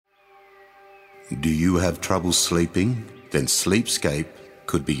Do you have trouble sleeping? Then Sleepscape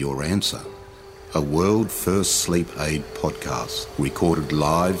could be your answer. A world-first sleep aid podcast recorded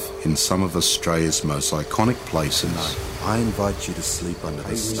live in some of Australia's most iconic places. I invite you to sleep under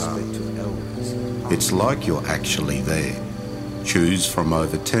the stars. It's like you're actually there. Choose from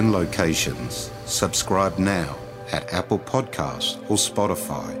over 10 locations. Subscribe now at Apple Podcasts or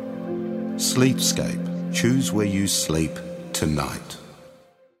Spotify. Sleepscape. Choose where you sleep tonight.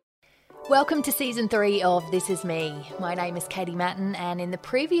 Welcome to Season 3 of This Is Me. My name is Katie Matten, and in the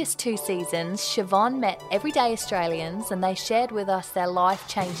previous 2 seasons, Siobhan met everyday Australians and they shared with us their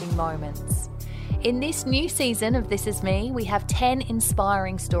life-changing moments. In this new season of This Is Me, we have 10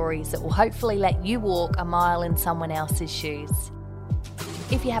 inspiring stories that will hopefully let you walk a mile in someone else's shoes.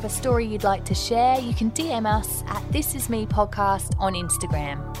 If you have a story you'd like to share, you can DM us at This Is Me Podcast on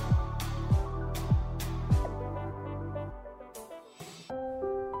Instagram.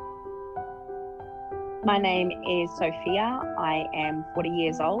 My name is Sophia. I am 40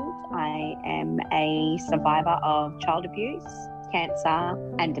 years old. I am a survivor of child abuse,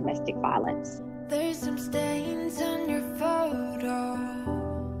 cancer, and domestic violence. There's some stains on your photo.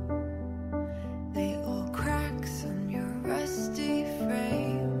 They all cracks on your rusty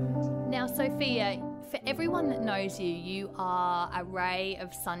frame. Now, Sophia, for everyone that knows you, you are a ray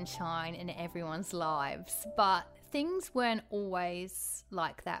of sunshine in everyone's lives. But things weren't always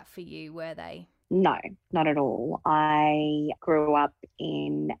like that for you, were they? No, not at all. I grew up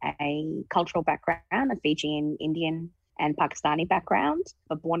in a cultural background, a Fijian, Indian and Pakistani background,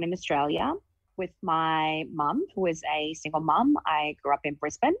 but born in Australia with my mum, who was a single mum. I grew up in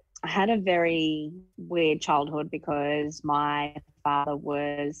Brisbane. I had a very weird childhood because my father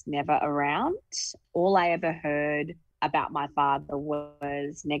was never around. All I ever heard about my father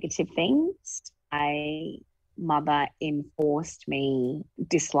was negative things. My mother enforced me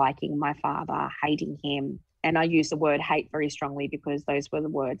disliking my father, hating him. And I use the word hate very strongly because those were the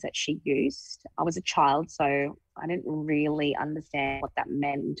words that she used. I was a child, so I didn't really understand what that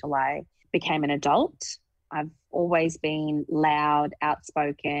meant until I became an adult. I've always been loud,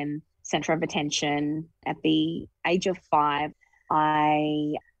 outspoken, center of attention. At the age of 5,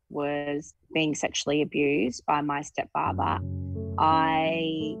 I was being sexually abused by my stepfather.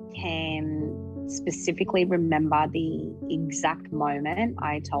 I can specifically remember the exact moment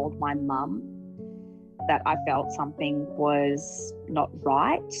I told my mum that I felt something was not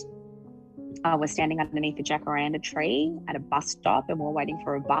right. I was standing underneath a jacaranda tree at a bus stop and we were waiting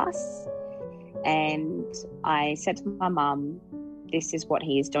for a bus. And I said to my mum, "This is what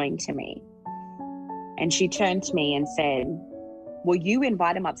he is doing to me." And she turned to me and said, "Well, you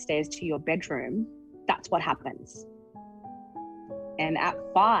invite him upstairs to your bedroom. That's what happens." And at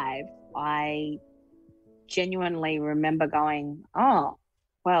 5, I genuinely remember going, "Oh,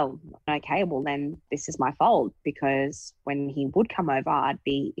 well, okay, well then this is my fault," because when he would come over, I'd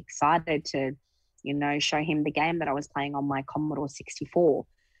be excited to, show him the game that I was playing on my Commodore 64.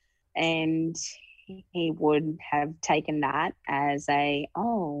 And he would have taken that as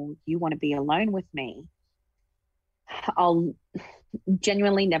 "Oh, you want to be alone with me." I'll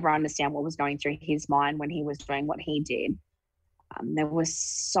genuinely never understand what was going through his mind when he was doing what he did. There were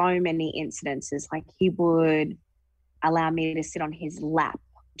so many incidences, like he would allow me to sit on his lap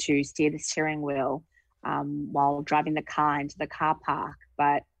to steer the steering wheel while driving the car into the car park,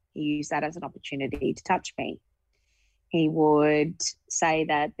 but he used that as an opportunity to touch me. He would say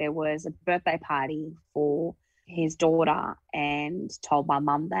that there was a birthday party for his daughter and told my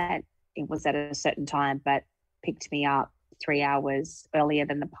mum that it was at a certain time, but picked me up 3 hours earlier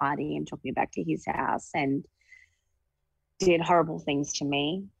than the party and took me back to his house and did horrible things to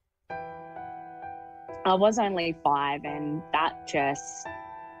me. I was only 5, and that just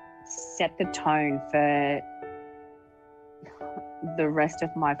set the tone for the rest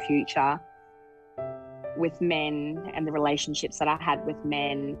of my future with men and the relationships that I had with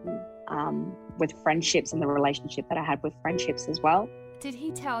men, with friendships and the relationship that I had with friendships as well. Did he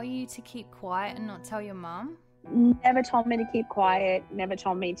tell you to keep quiet and not tell your mum? Never told me to keep quiet, never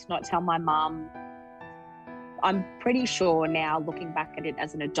told me to not tell my mum. I'm pretty sure now, looking back at it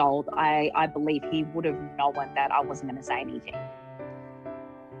as an adult, I believe he would have known that I wasn't going to say anything.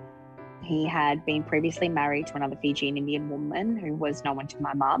 He had been previously married to another Fijian Indian woman who was known to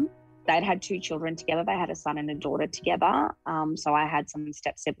my mum. They'd had 2 children together. They had a son and a daughter together. So I had some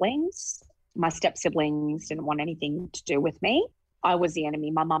step-siblings. My step-siblings didn't want anything to do with me. I was the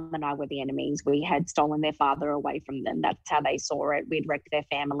enemy. My mum and I were the enemies. We had stolen their father away from them. That's how they saw it. We'd wrecked their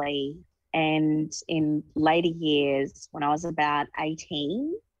family. And in later years, when I was about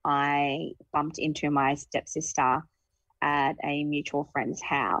 18, I bumped into my stepsister at a mutual friend's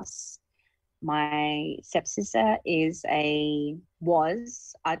house. My stepsister I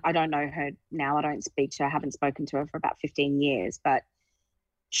don't know her now. I don't speak to her. I haven't spoken to her for about 15 years, but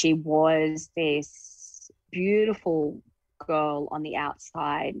she was this beautiful girl on the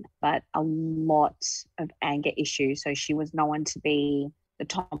outside, but a lot of anger issues. So she was known to be the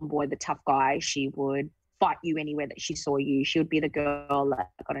tomboy, the tough guy. She would fight you anywhere that she saw you. She would be the girl that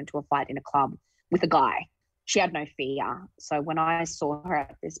got into a fight in a club with a guy. She had no fear. So when I saw her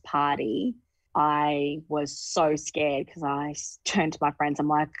at this party, I was so scared because I turned to my friends. I'm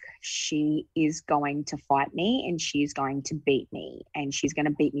like, she is going to fight me and she's going to beat me, and she's going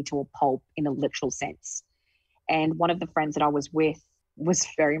to beat me to a pulp in a literal sense. And one of the friends that I was with was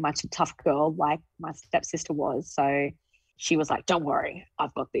very much a tough girl, like my stepsister was. So she was like, don't worry,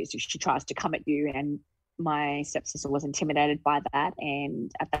 I've got this if she tries to come at you. And my stepsister was intimidated by that.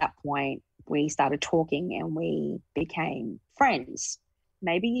 And at that point, we started talking and we became friends.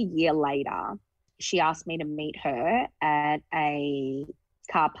 Maybe a year later, she asked me to meet her at a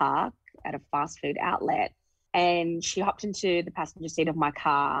car park at a fast food outlet. And she hopped into the passenger seat of my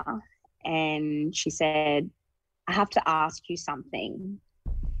car and she said, I have to ask you something.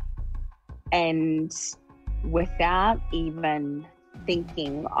 And without even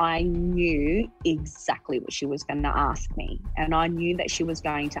thinking, I knew exactly what she was going to ask me. And I knew that she was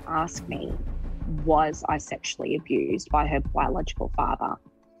going to ask me, was I sexually abused by her biological father?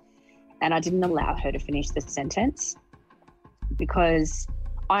 And I didn't allow her to finish the sentence because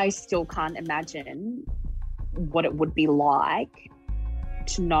I still can't imagine what it would be like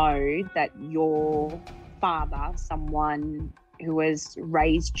to know that your father, someone who has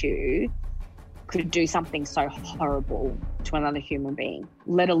raised you, could do something so horrible to another human being,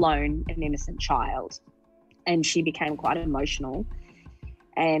 let alone an innocent child. And she became quite emotional.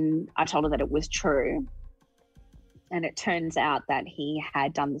 And I told her that it was true. And it turns out that he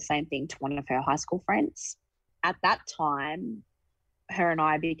had done the same thing to one of her high school friends. At that time, her and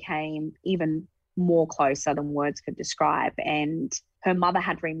I became even more closer than words could describe. And her mother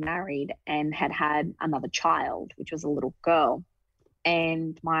had remarried and had another child, which was a little girl.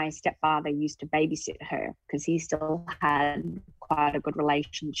 And my stepfather used to babysit her because he still had quite a good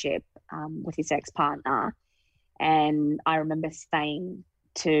relationship with his ex-partner. And I remember saying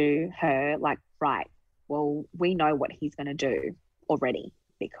to her, like, right, well, we know what he's going to do already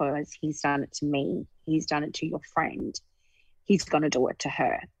because he's done it to me. He's done it to your friend. He's going to do it to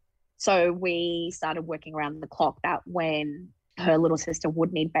her. So we started working around the clock that when her little sister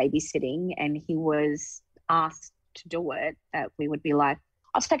would need babysitting and he was asked to do it, that we would be like,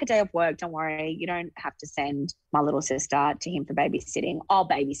 I'll take a day of work. Don't worry. You don't have to send my little sister to him for babysitting. I'll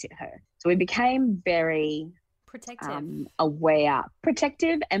babysit her. So we became very protective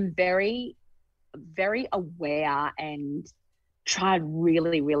and very, very aware, and tried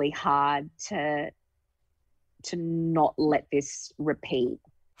really, really hard to not let this repeat.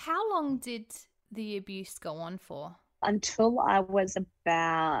 How long did the abuse go on for? Until I was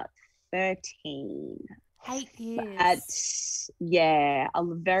about 13. 8 years. A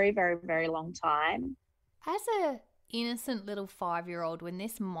very, very, very long time. As a innocent little 5-year-old, when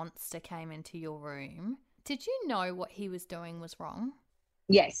this monster came into your room, did you know what he was doing was wrong?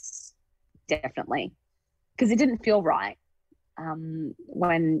 Yes, definitely. Because it didn't feel right.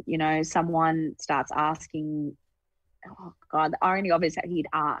 When, someone starts asking, oh God, the irony of it is that he'd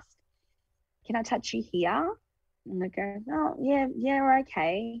ask, can I touch you here? And I go, oh, yeah, we're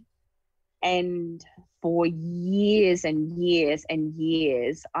okay. And for years and years and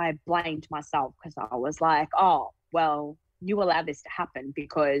years, I blamed myself because I was like, oh, well, you allowed this to happen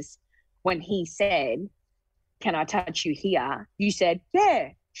because when he said, can I touch you here? You said, yeah,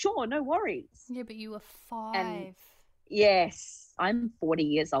 sure, no worries. Yeah, but you were 5. And yes, I'm 40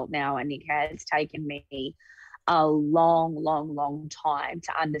 years old now, and it has taken me a long, long, long time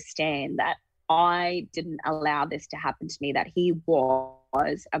to understand that I didn't allow this to happen to me, that he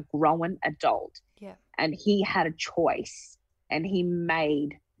was a grown adult. Yeah. And he had a choice, and he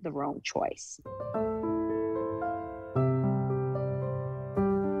made the wrong choice.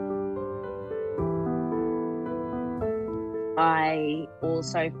 I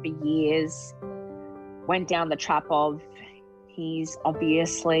also for years went down the trap of, he's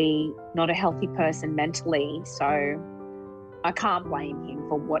obviously not a healthy person mentally, so I can't blame him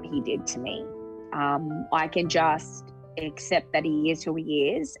for what he did to me. I can just accept that he is who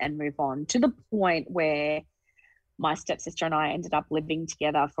he is and move on, to the point where my stepsister and I ended up living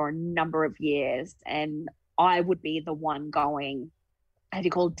together for a number of years, and I would be the one going, have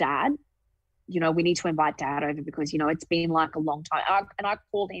you called Dad? We need to invite Dad over because, it's been like a long time. And I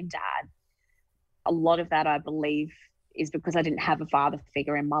called him Dad. A lot of that, I believe, is because I didn't have a father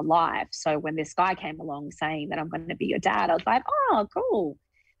figure in my life. So when this guy came along saying that I'm going to be your dad, I was like, oh, cool.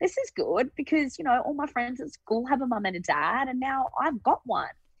 This is good because, you know, all my friends at school have a mum and a dad, and now I've got one.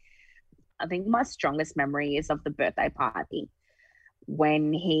 I think my strongest memory is of the birthday party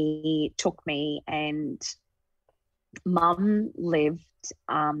when he took me, and mum lived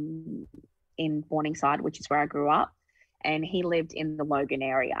in Morningside, which is where I grew up, and he lived in the Logan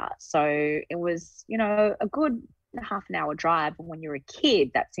area. So it was, you know, a good half an hour drive. And when you're a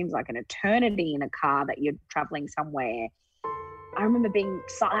kid, that seems like an eternity in a car that you're traveling somewhere. I remember being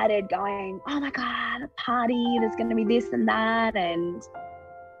excited, going, oh my God, a party, there's going to be this and that. And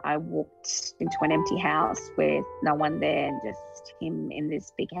I walked into an empty house with no one there, just him in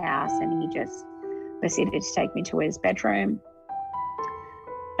this big house, and he just proceeded to take me to his bedroom.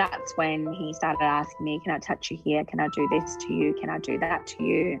 That's when he started asking me, can I touch you here? Can I do this to you? Can I do that to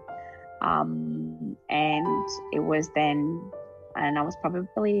you? And it was then, and I was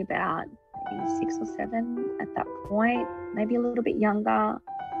probably about maybe 6 or 7 at that point, maybe a little bit younger.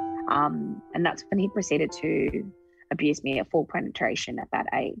 And that's when he proceeded to abuse me at full penetration at that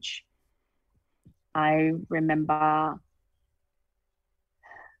age. I remember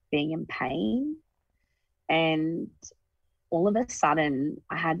being in pain, and all of a sudden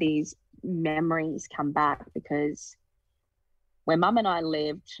I had these memories come back, because where Mum and I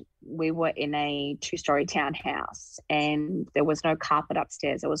lived, we were in a 2-story townhouse, and there was no carpet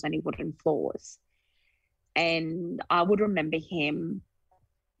upstairs. There was only wooden floors. And I would remember him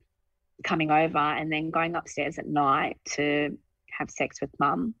coming over and then going upstairs at night to have sex with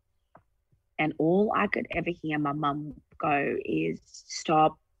Mum. And all I could ever hear my mum go is,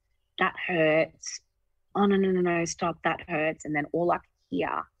 stop, that hurts. Oh, no, stop, that hurts. And then all I could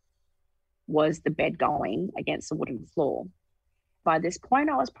hear was the bed going against the wooden floor. By this point,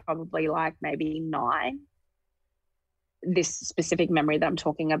 I was probably like maybe 9. This specific memory that I'm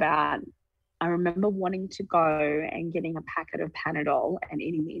talking about, I remember wanting to go and getting a packet of Panadol and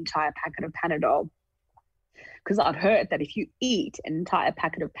eating the entire packet of Panadol, because I'd heard that if you eat an entire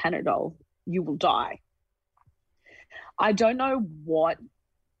packet of Panadol, you will die. I don't know what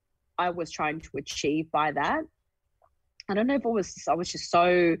I was trying to achieve by that. I don't know if I was just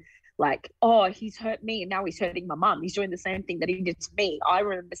so like, oh, he's hurt me and now he's hurting my mum. He's doing the same thing that he did to me. I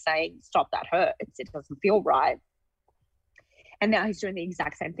remember saying, stop, that hurts. It doesn't feel right. And now he's doing the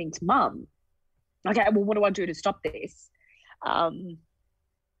exact same thing to Mum. Okay, well, what do I do to stop this? Okay,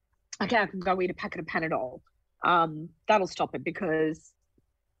 I can go eat a packet of Panadol. That'll stop it, because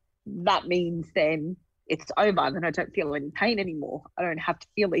that means then it's over. Then I don't feel any pain anymore. I don't have to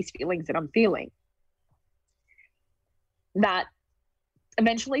feel these feelings that I'm feeling. That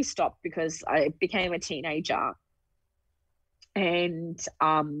eventually stopped because I became a teenager, and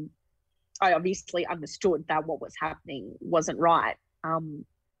I obviously understood that what was happening wasn't right.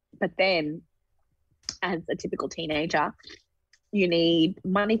 But then, as a typical teenager, you need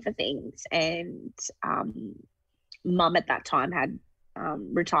money for things, and Mum at that time had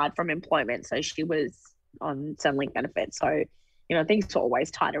retired from employment, so she was on Centrelink benefits. So, you know, things were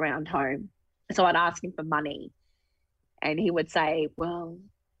always tight around home. So I'd ask him for money, and he would say, well,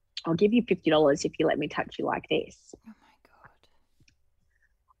 I'll give you $50 if you let me touch you like this. Oh my God.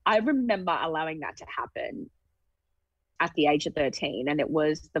 I remember allowing that to happen at the age of 13. And it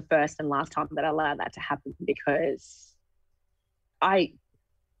was the first and last time that I allowed that to happen, because I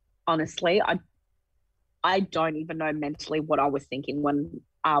honestly don't even know mentally what I was thinking when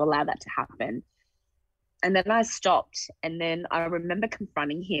I allowed that to happen. And then I stopped. And then I remember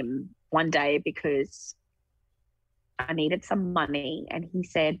confronting him one day because I needed some money, and he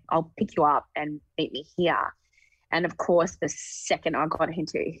said, I'll pick you up and meet me here. And of course, the second I got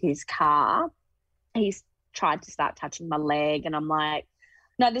into his car, he tried to start touching my leg, and I'm like,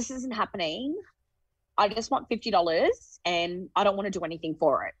 no, this isn't happening. I just want $50 and I don't want to do anything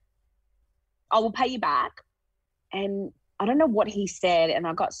for it. I will pay you back. And I don't know what he said, and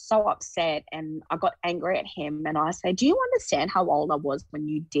I got so upset and I got angry at him, and I said, do you understand how old I was when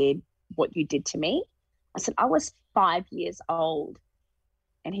you did what you did to me? I said, I was 5 years old.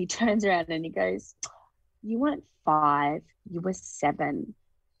 And he turns around and he goes, you weren't 5, you were 7.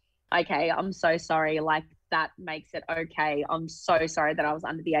 Okay, I'm so sorry. Like, that makes it okay. I'm so sorry that I was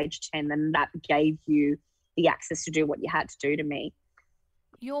under the age of 10 and that gave you the access to do what you had to do to me.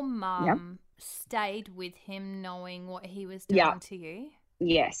 Your mum stayed with him knowing what he was doing to you?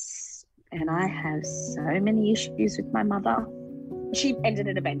 Yes. And I have so many issues with my mother. She ended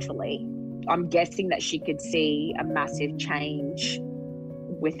it eventually. I'm guessing that she could see a massive change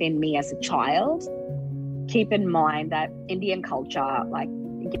within me as a child. Keep in mind that Indian culture, like,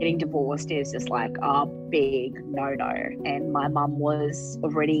 getting divorced is just like a big no-no. And my mum was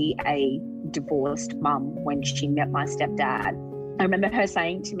already a divorced mum when she met my stepdad. I remember her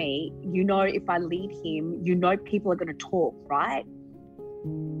saying to me, you know, if I leave him, you know, people are going to talk, right?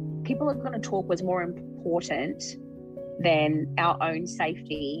 People are going to talk was more important than our own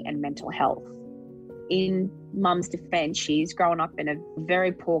safety and mental health. In mum's defense, she's grown up in a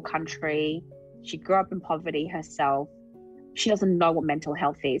very poor country. She grew up in poverty herself. She doesn't know what mental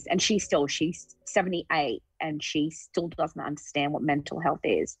health is. And she's 78 and she still doesn't understand what mental health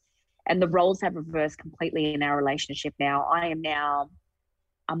is. And the roles have reversed completely in our relationship now. I am now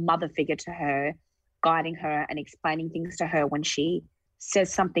a mother figure to her, guiding her and explaining things to her. When she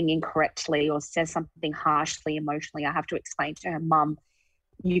says something incorrectly or says something harshly, emotionally, I have to explain to her, Mum,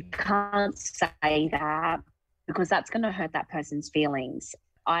 you can't say that because that's going to hurt that person's feelings.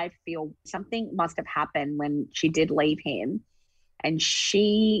 I feel something must have happened when she did leave him. And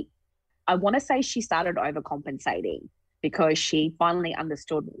I want to say she started overcompensating because she finally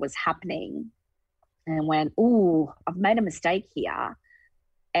understood what was happening and went, ooh, I've made a mistake here.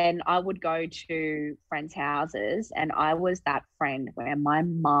 And I would go to friends' houses and I was that friend where my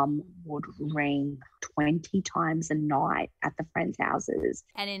mum would ring 20 times a night at the friends' houses.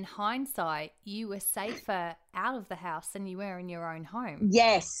 And in hindsight, you were safer out of the house than you were in your own home.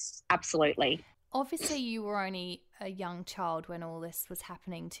 Yes, absolutely. Obviously, you were only a young child when all this was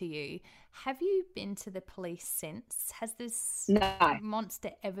happening to you. Have you been to the police since? Has this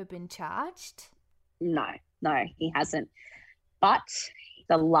monster ever been charged? No, he hasn't. But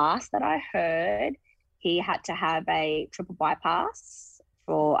the last that I heard, he had to have a triple bypass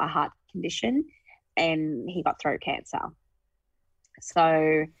for a heart condition and he got throat cancer.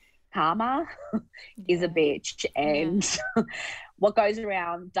 So karma is a bitch, and what goes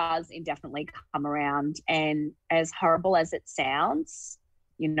around does indefinitely come around. And as horrible as it sounds,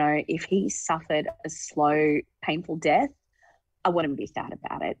 you know, if he suffered a slow, painful death, I wouldn't be sad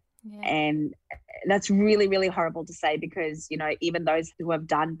about it. Yeah. And that's really, really horrible to say because, you know, even those who have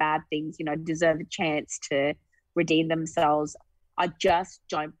done bad things, you know, deserve a chance to redeem themselves. I just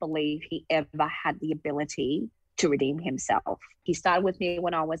don't believe he ever had the ability to redeem himself. He started with me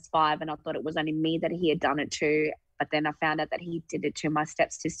when I was 5 and I thought it was only me that he had done it to. But then I found out that he did it to my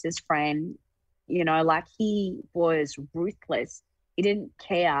stepsister's friend. You know, like he was ruthless. He didn't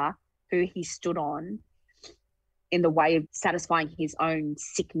care who he stood on in the way of satisfying his own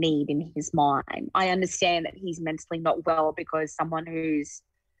sick need in his mind. I understand that he's mentally not well because someone who's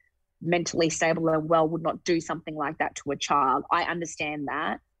mentally stable and well would not do something like that to a child. I understand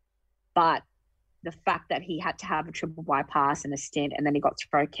that. But the fact that he had to have a triple bypass and a stent and then he got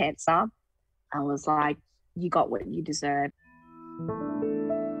throat cancer, I was like, you got what you deserve.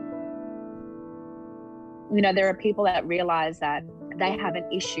 You know, there are people that realize that they have an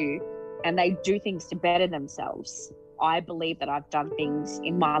issue and they do things to better themselves. I believe that I've done things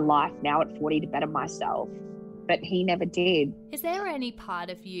in my life now at 40 to better myself, but he never did. Is there any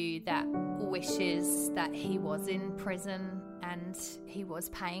part of you that wishes that he was in prison and he was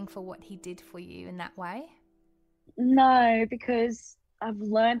paying for what he did for you in that way? No, because I've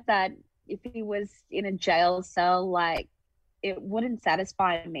learned that if he was in a jail cell, like, it wouldn't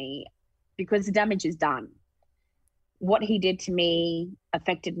satisfy me because the damage is done. What he did to me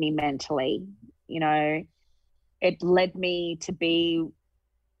affected me mentally. You know, it led me to be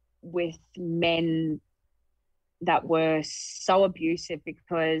with men that were so abusive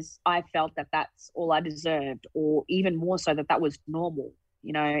because I felt that that's all I deserved, or even more so that that was normal.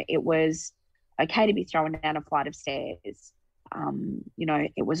 You know, it was okay to be thrown down a flight of stairs. You know,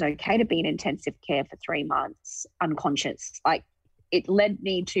 it was okay to be in intensive care for 3 months unconscious. Like, it led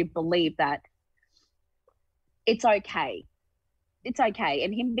me to believe that it's okay. It's okay.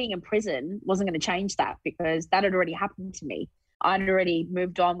 And him being in prison wasn't going to change that because that had already happened to me. I'd already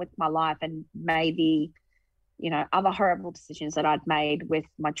moved on with my life and made the, you know, other horrible decisions that I'd made with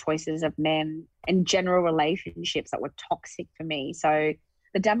my choices of men and general relationships that were toxic for me. So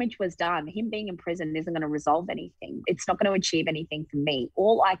the damage was done. Him being in prison isn't going to resolve anything. It's not going to achieve anything for me.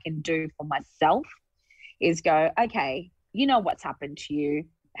 All I can do for myself is go, okay, you know what's happened to you.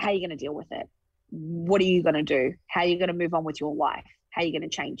 How are you going to deal with it? What are you going to do? How are you going to move on with your life? How are you going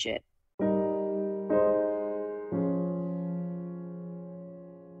to change it?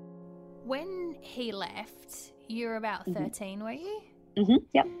 When he left, you were about 13, were you? Mm-hmm.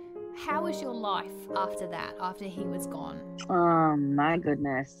 Yep. How was your life after that, after he was gone? Oh, my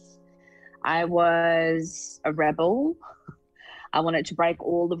goodness. I was a rebel. I wanted to break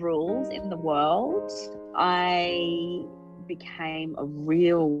all the rules in the world. I became a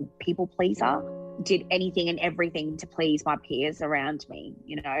real people pleaser. did anything and everything to please my peers around me,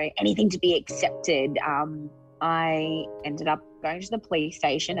 anything to be accepted. I ended up going to the police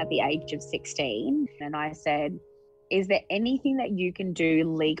station at the age of 16, and I said, is there anything that you can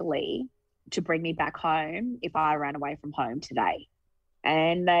do legally to bring me back home if I ran away from home today?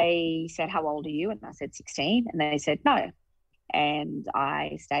 And they said, how old are you? And I said, 16. And they said, no. And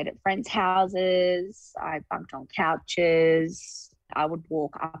I stayed at friends' houses. I bunked on couches. I would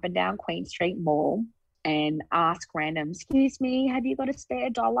walk up and down Queen Street Mall and ask random, excuse me, have you got a spare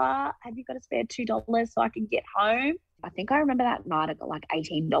 $1? Have you got a spare $2 so I can get home? I think I remember that night I got like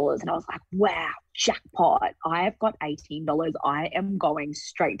 $18, and I was like, wow, jackpot. I have got $18. I am going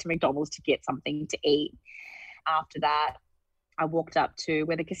straight to McDonald's to get something to eat. After that, I walked up to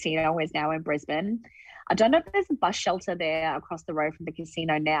where the casino is now in Brisbane. I don't know if there's a bus shelter there across the road from the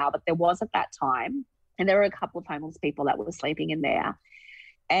casino now, but there was at that time. And there were a couple of homeless people that were sleeping in there.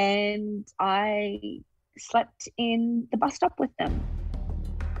 And I slept in the bus stop with them.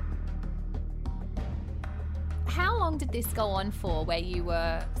 How long did this go on for, where you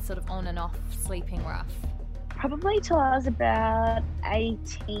were sort of on and off sleeping rough? Probably till I was about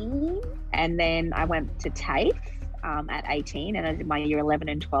 18. And then I went to TAFE at 18, and I did my year 11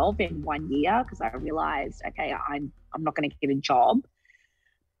 and 12 in 1 year because I realised, okay, I'm not going to get a job.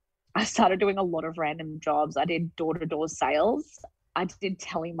 I started doing a lot of random jobs. I did door-to-door sales. I did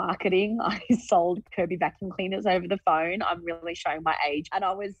telemarketing. I sold Kirby vacuum cleaners over the phone. I'm really showing my age. And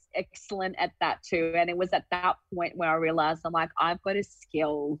I was excellent at that too. And it was at that point where I realized, I'm like, I've got a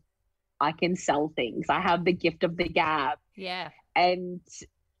skill. I can sell things. I have the gift of the gab. Yeah. And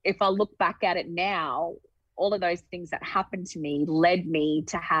if I look back at it now, all of those things that happened to me led me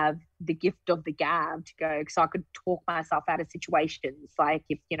to have the gift of the gab to go, so I could talk myself out of situations. Like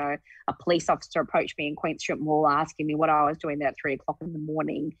if, a police officer approached me in Queen Street Mall asking me what I was doing there at 3 o'clock in the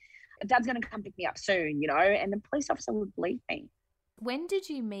morning, Dad's going to come pick me up soon, and the police officer would believe me. When did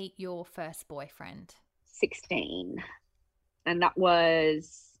you meet your first boyfriend? 16. And that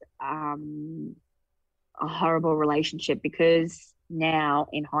was a horrible relationship, because now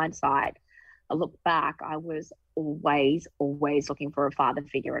in hindsight, I look back, I was always looking for a father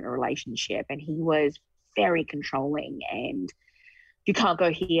figure in a relationship, and he was very controlling, and you can't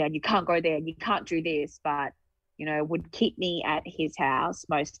go here and you can't go there and you can't do this, but, would keep me at his house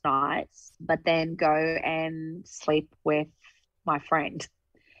most nights, but then go and sleep with my friend.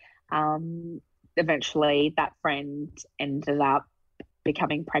 Eventually that friend ended up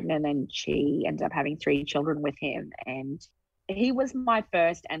becoming pregnant, and she ended up having 3 children with him, and he was my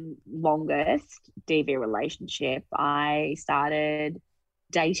first and longest DV relationship. I started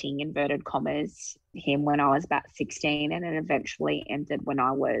dating, inverted commas, him when I was about 16, and it eventually ended when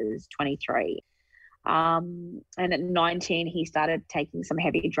I was 23. And at 19, he started taking some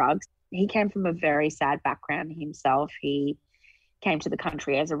heavy drugs. He came from a very sad background himself. He came to the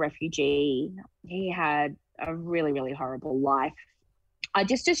country as a refugee. He had a really, really horrible life. I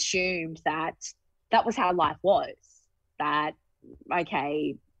just assumed that that was how life was. That,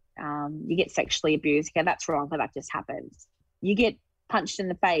 okay, you get sexually abused. Okay, that's wrong, but that just happens. You get punched in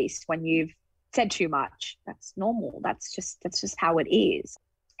the face when you've said too much. That's normal. That's just how it is.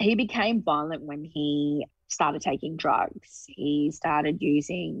 He became violent when he started taking drugs. He started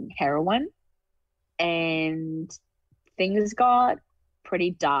using heroin, and things got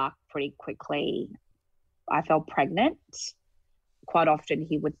pretty dark pretty quickly. I fell pregnant. Quite often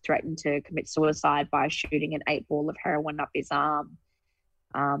he would threaten to commit suicide by shooting an 8-ball of heroin up his arm.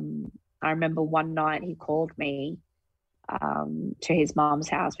 I remember one night he called me to his mom's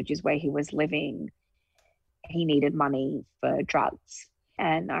house, which is where he was living. He needed money for drugs.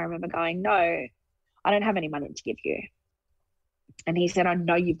 And I remember going, no, I don't have any money to give you. And he said, I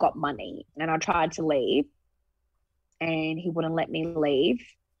know you've got money. And I tried to leave, and he wouldn't let me leave.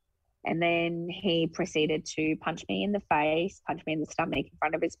 And then he proceeded to punch me in the face, punch me in the stomach in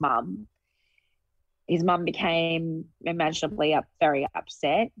front of his mum. His mum became imaginably very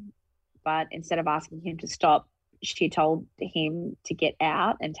upset, but instead of asking him to stop, she told him to get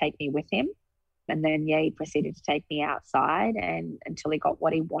out and take me with him. And then, he proceeded to take me outside, and until he got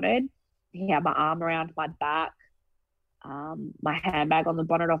what he wanted. He had my arm around my back, my handbag on the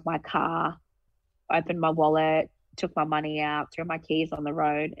bonnet of my car, opened my wallet, took my money out, threw my keys on the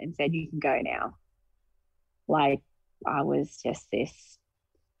road, and said, you can go now. Like, I was just this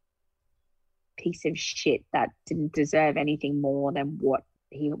piece of shit that didn't deserve anything more than what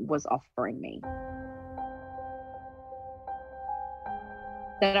he was offering me.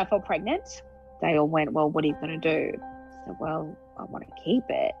 Then I fell pregnant. They all went, well, what are you going to do? I said, well, I want to keep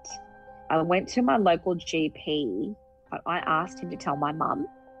it. I went to my local GP, but I asked him to tell my mum,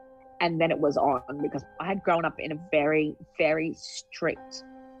 And then it was on, because I had grown up in a very, very strict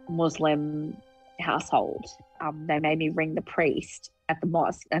Muslim household. They made me ring the priest at the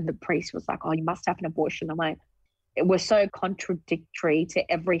mosque, and the priest was like, oh, you must have an abortion. I'm like, it was so contradictory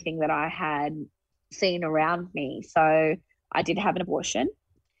to everything that I had seen around me. So I did have an abortion.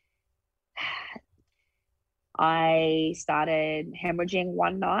 I started hemorrhaging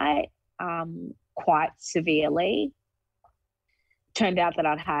one night, quite severely. Turned out that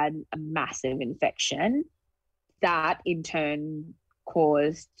I'd had a massive infection that in turn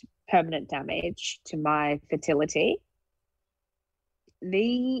caused permanent damage to my fertility.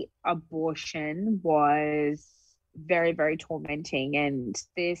 The abortion was very, very tormenting. And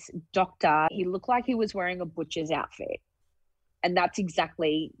this doctor, he looked like he was wearing a butcher's outfit. And that's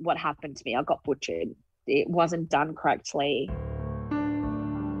exactly what happened to me. I got butchered. It wasn't done correctly.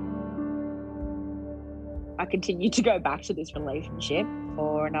 I continued to go back to this relationship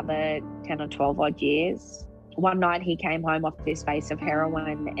for another 10 or 12 odd years. One night he came home off this face of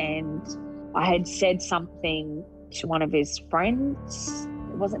heroin, and I had said something to one of his friends.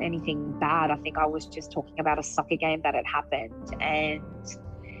 It wasn't anything bad. I think I was just talking about a soccer game that had happened, and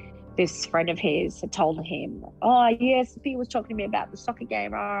this friend of his had told him, oh yes, he was talking to me about the soccer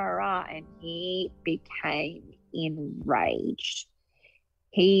game, rah, rah, rah, and he became enraged.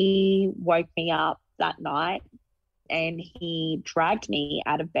 He woke me up that night and he dragged me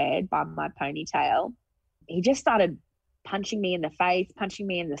out of bed by my ponytail. He just started punching me in the face, punching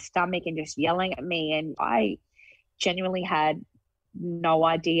me in the stomach, and just yelling at me. And I genuinely had no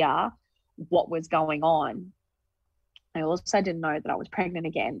idea what was going on. I also didn't know that I was pregnant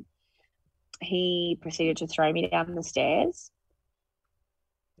again. He proceeded to throw me down the stairs.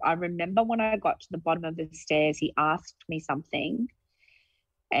 I remember when I got to the bottom of the stairs, he asked me something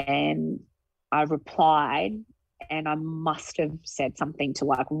and I replied, and I must have said something to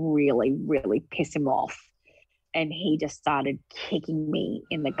like really, really piss him off. And he just started kicking me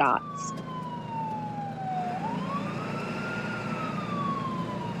in the guts.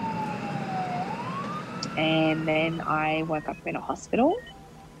 And then I woke up in a hospital.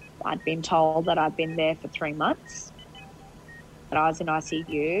 I'd been told that I'd been there for 3 months, that I was in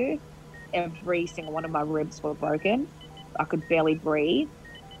ICU. Every single one of my ribs were broken. I could barely breathe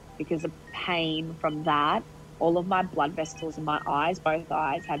because of pain from that. All of my blood vessels in my eyes, both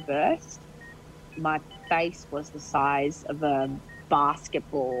eyes, had burst. My face was the size of a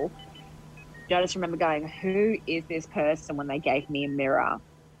basketball. I just remember going, who is this person, when they gave me a mirror?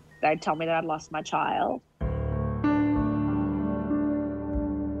 They told me that I'd lost my child.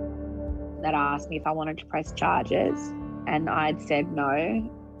 That asked me if I wanted to press charges, and I'd said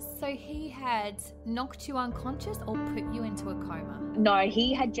no. So he had knocked you unconscious or put you into a coma? No,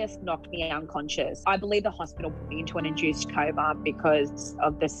 he had just knocked me unconscious. I believe the hospital put me into an induced coma because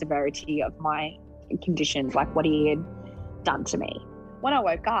of the severity of my conditions, like what he had done to me. When I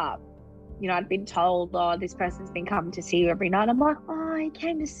woke up, I'd been told, oh, this person's been coming to see you every night. I'm like, oh, he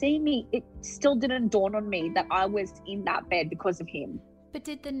came to see me. It still didn't dawn on me that I was in that bed because of him. But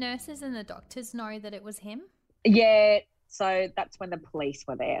did the nurses and the doctors know that it was him? Yeah. So that's when the police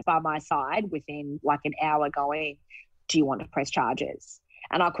were there by my side within like an hour going, do you want to press charges?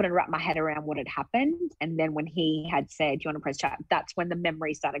 And I couldn't wrap my head around what had happened. And then when he had said, do you want to press charges? That's when the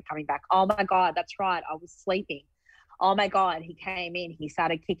memory started coming back. Oh my God, that's right. I was sleeping. Oh my God, he came in. He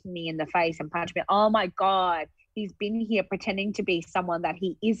started kicking me in the face and punching me. Oh my God, he's been here pretending to be someone that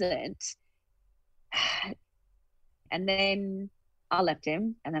he isn't. And then I left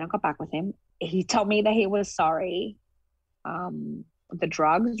him, and then I got back with him. He told me that he was sorry. The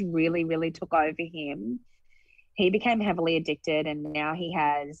drugs really, really took over him. He became heavily addicted, and now he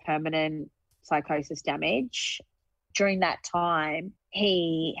has permanent psychosis damage. During that time,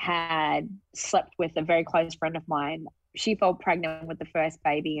 he had slept with a very close friend of mine. She fell pregnant with the first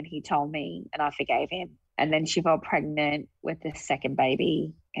baby, and he told me, and I forgave him. And then she fell pregnant with the second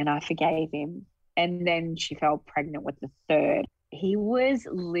baby, and I forgave him. And then she fell pregnant with the third. He was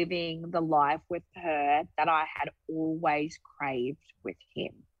living the life with her that I had always craved with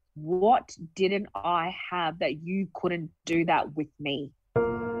him. What didn't I have that you couldn't do that with me?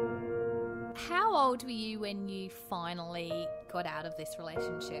 How old were you when you finally got out of this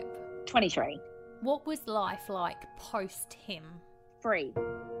relationship? 23. What was life like post him? Free.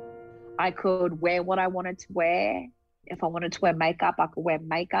 I could wear what I wanted to wear. If I wanted to wear makeup, I could wear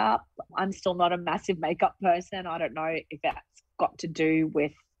makeup. I'm still not a massive makeup person. I don't know if that's got to do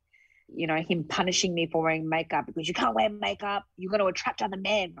with, him punishing me for wearing makeup because you can't wear makeup. You're going to attract other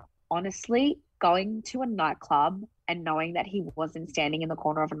men. Honestly, going to a nightclub and knowing that he wasn't standing in the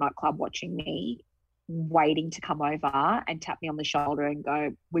corner of a nightclub watching me waiting to come over and tap me on the shoulder and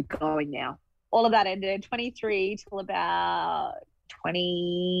go, we're going now. All of that ended 23 till about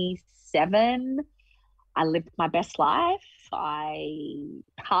 27. I lived my best life. I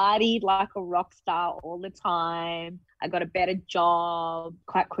partied like a rock star all the time. I got a better job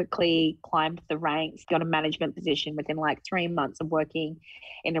quite quickly, climbed the ranks, got a management position within like 3 months of working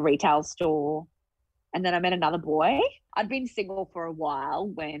in a retail store. And then I met another boy. I'd been single for a while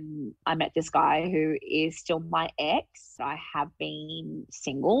when I met this guy who is still my ex. I have been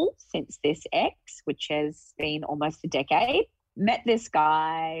single since this ex, which has been almost a decade. Met this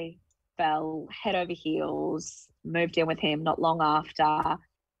guy, fell head over heels, moved in with him not long after.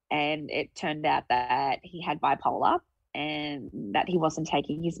 And it turned out that he had bipolar and that he wasn't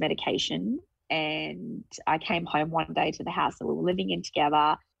taking his medication. And I came home one day to the house that we were living in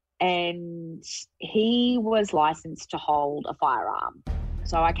together, and he was licensed to hold a firearm.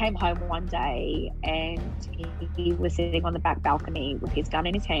 So I came home one day and he was sitting on the back balcony with his gun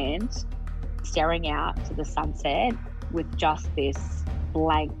in his hand, staring out to the sunset with just this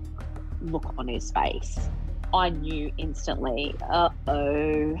blank look on his face. I knew instantly,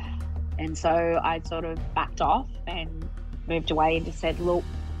 uh-oh. And so I sort of backed off and moved away and just said, look,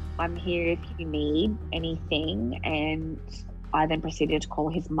 I'm here if you need anything. And I then proceeded to call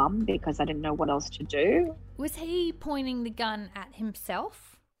his mum because I didn't know what else to do. Was he pointing the gun at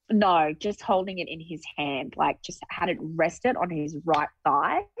himself? No, just holding it in his hand, like just had it rested on his right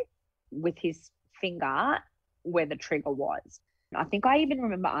thigh with his finger where the trigger was. I think I even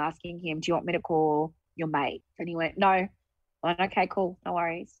remember asking him, do you want me to call your mate? And he went, no. I went, okay, cool, no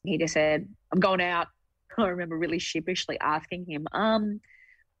worries. He just said, I'm going out. I remember really sheepishly asking him,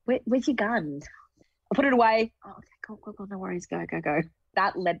 where's your gun? I put it away. Oh, okay, cool, no worries, go.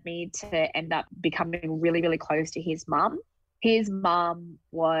 That led me to end up becoming really, really close to his mum. His mum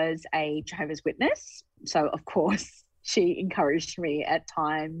was a Jehovah's Witness. So, of course, she encouraged me at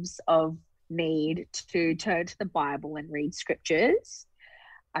times of need to turn to the Bible and read scriptures.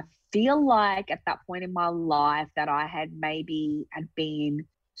 I feel like at that point in my life that I had been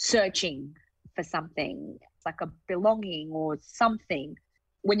searching for something, like a belonging or something.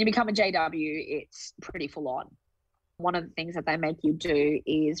 When you become a JW, it's pretty full on. One of the things that they make you do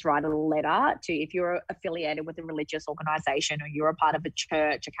is write a letter to, if you're affiliated with a religious organization or you're a part of a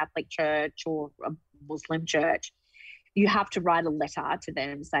church, a Catholic church or a Muslim church, you have to write a letter to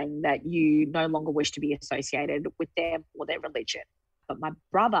them saying that you no longer wish to be associated with them or their religion. But my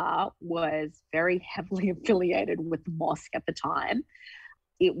brother was very heavily affiliated with the mosque at the time.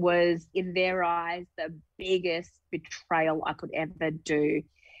 It was, in their eyes, the biggest betrayal I could ever do.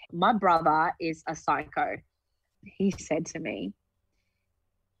 My brother is a psycho. He said to me,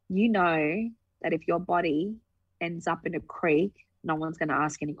 you know that if your body ends up in a creek, no one's going to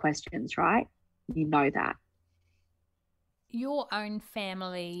ask any questions, right? You know that. Your own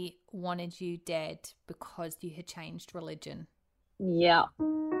family wanted you dead because you had changed religion. Yeah.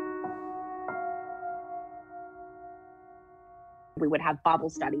 We would have Bible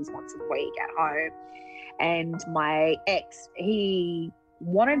studies once a week at home. And my ex, he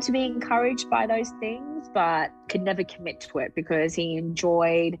wanted to be encouraged by those things, but could never commit to it because he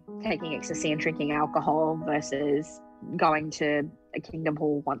enjoyed taking ecstasy and drinking alcohol versus going to a Kingdom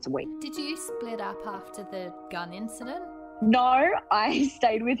Hall once a week. Did you split up after the gun incident? No, I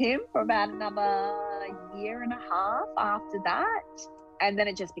stayed with him for about another year and a half after that. And then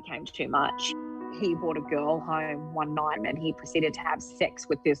it just became too much. He brought a girl home one night and he proceeded to have sex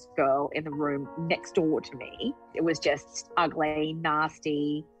with this girl in the room next door to me. It was just ugly,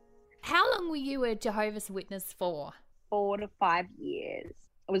 nasty. How long were you a Jehovah's Witness for? 4 to 5 years.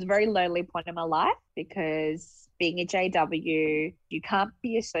 It was a very lonely point in my life because being a JW, you can't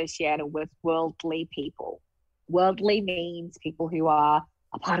be associated with worldly people. Worldly means people who are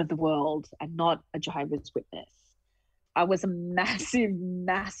a part of the world and not a Jehovah's Witness. I was a massive,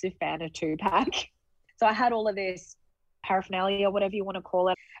 massive fan of Tupac. So I had all of this paraphernalia, whatever you want to call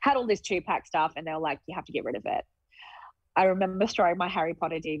it, had all this Tupac stuff, and they were like, you have to get rid of it. I remember throwing my Harry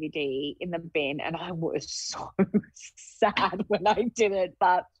Potter DVD in the bin, and I was so sad when I did it.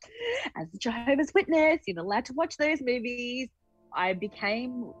 But as a Jehovah's Witness, you're not allowed to watch those movies. I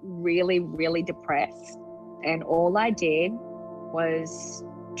became really, really depressed. And all I did was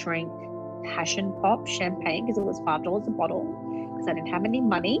drink passion pop champagne because it was $5 a bottle because I didn't have any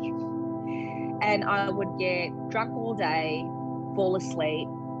money. And I would get drunk all day, fall asleep,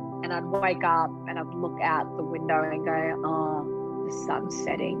 and I'd wake up and I'd look out the window and go, oh, the sun's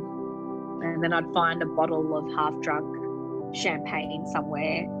setting. And then I'd find a bottle of half-drunk champagne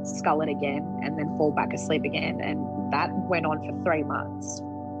somewhere, scull it again, and then fall back asleep again. And that went on for 3 months.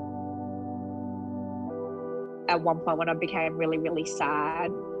 At one point when I became really, really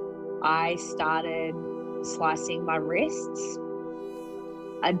sad, I started slicing my wrists.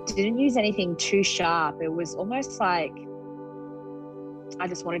 I didn't use anything too sharp. It was almost like I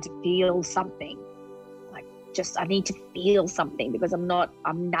just wanted to feel something. I need to feel something because I'm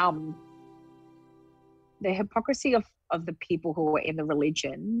numb. The hypocrisy of the people who were in the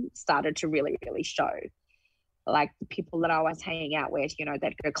religion started to really, really show. Like the people that I was hanging out with, you know,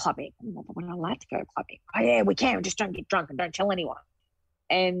 they'd go clubbing. We're not allowed to go clubbing. Oh yeah, we can, just don't get drunk and don't tell anyone.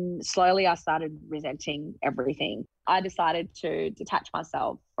 And slowly I started resenting everything. I decided to detach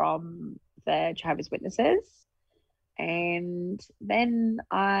myself from the Jehovah's Witnesses. And then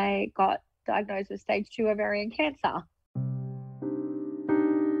I got diagnosed with stage 2 ovarian cancer.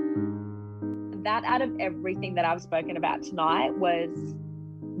 That, out of everything that I've spoken about tonight, was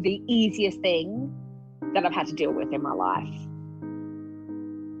the easiest thing that I've had to deal with in my life.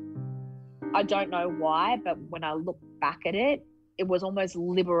 I don't know why, but when I look back at it, it was almost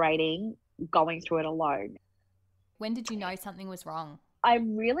liberating going through it alone. When did you know something was wrong? I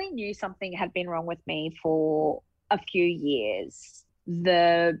really knew something had been wrong with me for a few years.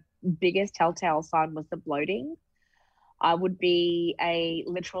 The biggest telltale sign was the bloating. I would be a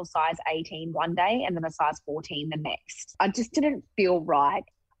literal size 18 one day and then a size 14 the next. I just didn't feel right.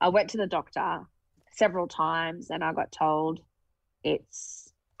 I went to the doctor several times and I got told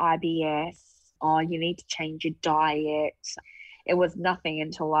it's IBS. Oh, you need to change your diet. It was nothing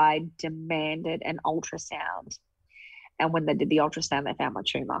until I demanded an ultrasound. And when they did the ultrasound, they found my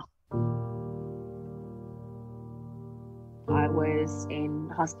tumour. I was in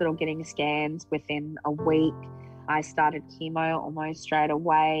hospital getting scans within a week. I started chemo almost straight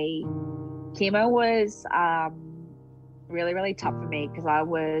away. Chemo was really, really tough for me because I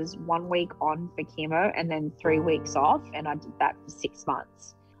was 1 week on for chemo and then 3 weeks off, and I did that for 6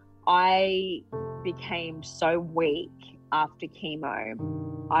 months. I became so weak after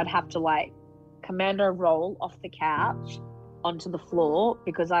chemo. I'd have to commando roll off the couch onto the floor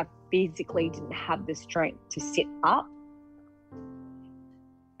because I physically didn't have the strength to sit up.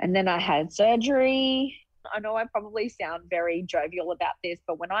 And then I had surgery. I know I probably sound very jovial about this,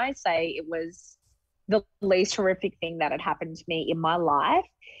 but when I say it was the least horrific thing that had happened to me in my life,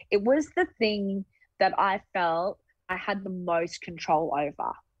 it was the thing that I felt I had the most control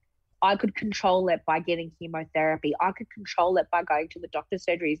over. I could control it by getting chemotherapy. I could control it by going to the doctor's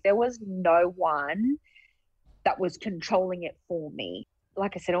surgeries. There was no one that was controlling it for me.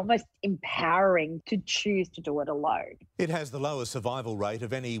 Like I said, almost empowering to choose to do it alone. It has the lowest survival rate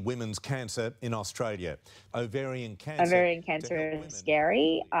of any women's cancer in Australia. Ovarian cancer is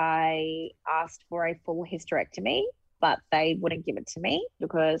scary. I asked for a full hysterectomy, but they wouldn't give it to me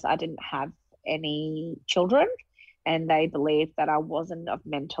because I didn't have any children, and they believed that I wasn't of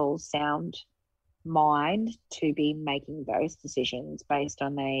mental sound mind to be making those decisions based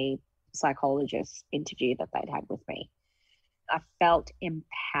on a psychologist interview that they'd had with me. I felt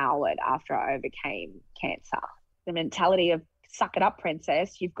empowered after I overcame cancer. The mentality of suck it up,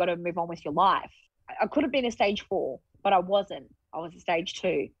 princess, you've got to move on with your life. I could have been a stage 4, but I wasn't. I was a stage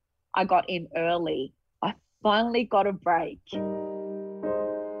 2. I got in early. I finally got a break.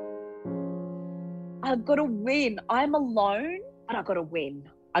 I've got to win. I'm alone, but I've got to win.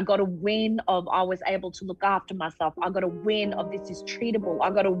 I got a win of I was able to look after myself. I got a win of this is treatable. I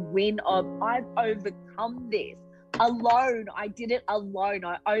got a win of I've overcome this. Alone. I did it alone.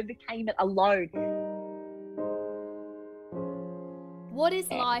 I overcame it alone. What is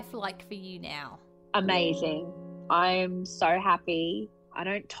life like for you now? Amazing. I'm so happy. I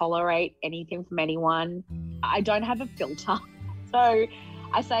don't tolerate anything from anyone. I don't have a filter. So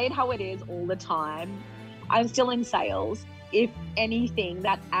I say it how it is all the time. I'm still in sales. If anything,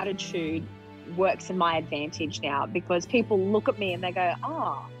 that attitude works in my advantage now because people look at me and they go,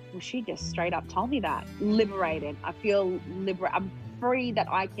 oh, well, she just straight up told me that. Liberated. I feel I'm free that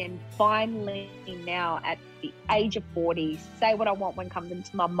I can finally now at the age of 40 say what I want when it comes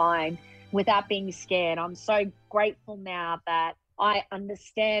into my mind without being scared. I'm so grateful now that I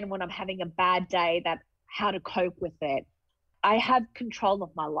understand when I'm having a bad day that how to cope with it. I have control of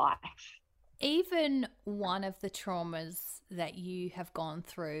my life. Even one of the traumas that you have gone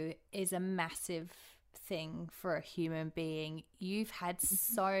through is a massive thing for a human being. You've had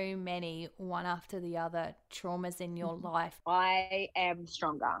so many, one after the other, traumas in your life. I am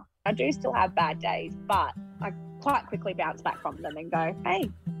stronger. I do still have bad days, but I quite quickly bounce back from them and go, hey,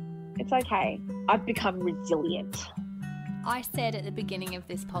 it's okay. I've become resilient. I said at the beginning of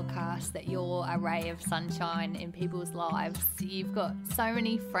this podcast that you're a ray of sunshine in people's lives. You've got so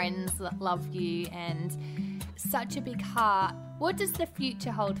many friends that love you and such a big heart. What does the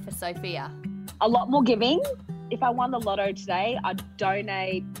future hold for Sophia? A lot more giving, If I won the lotto today, I'd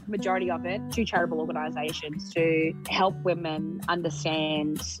donate majority of it to charitable organisations to help women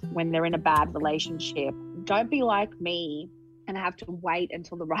understand when they're in a bad relationship. Don't be like me and have to wait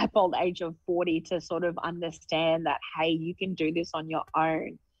until the ripe old age of 40 to sort of understand that, hey, you can do this on your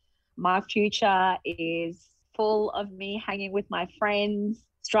own. My future is full of me hanging with my friends,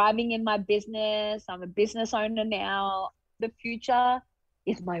 striving in my business. I'm a business owner now. The future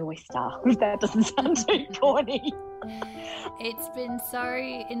is my oyster, if that doesn't sound too corny. It's been so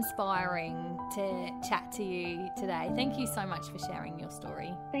inspiring to chat to you today. Thank you so much for sharing your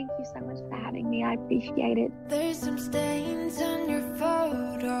story. Thank you so much for having me. I appreciate it. There's some stains on your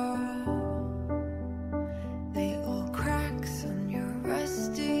photo. They all cracks on your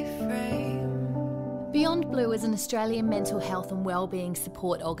rusty frame. Beyond Blue is an Australian mental health and wellbeing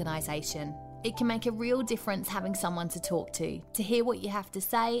support organisation. It can make a real difference having someone to talk to hear what you have to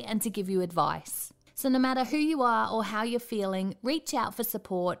say and to give you advice. So no matter who you are or how you're feeling, reach out for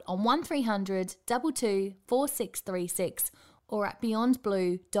support on 1300 22 4636 or at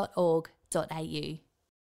beyondblue.org.au.